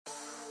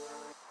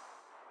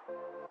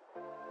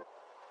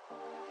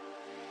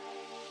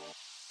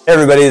Hey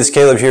everybody, this is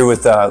Caleb here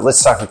with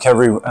Let's Talk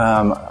Recovery.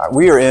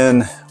 We are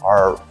in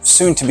our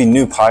soon-to-be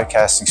new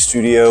podcasting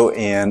studio,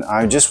 and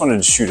I just wanted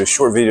to shoot a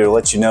short video to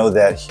let you know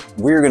that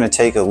we're going to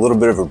take a little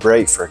bit of a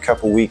break for a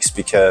couple weeks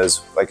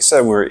because, like I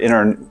said, we're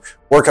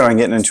working on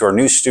getting into our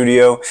new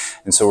studio,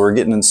 and so we're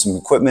getting some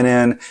equipment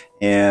in,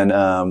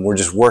 and we're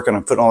just working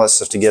on putting all that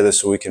stuff together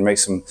so we can make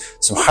some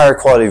higher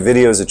quality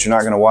videos that you're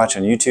not going to watch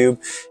on YouTube.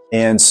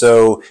 And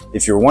so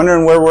if you're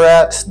wondering where we're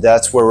at,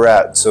 that's where we're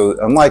at. So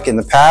unlike in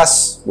the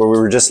past where we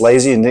were just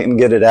lazy and didn't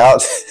get it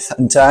out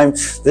in time,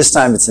 this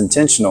time it's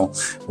intentional.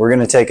 We're going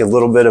to take a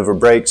little bit of a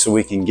break so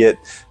we can get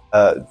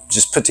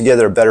just put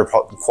together a better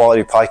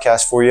quality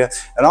podcast for you.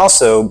 And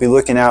also be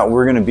looking out,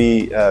 we're going to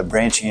be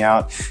branching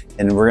out,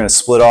 and we're going to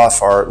split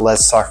off our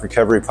Let's Talk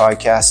Recovery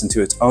podcast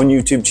into its own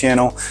YouTube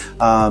channel,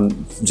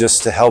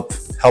 just to help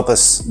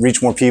us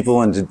reach more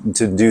people and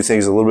to do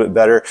things a little bit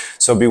better.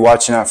 So be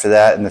watching out for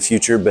that in the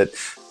future. But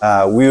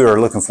we are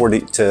looking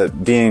forward to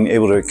being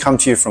able to come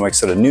to you from, like I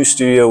said, a new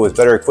studio with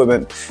better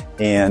equipment,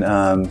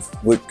 and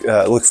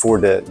look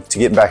forward to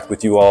getting back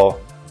with you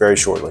all very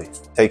shortly.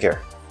 Take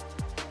care.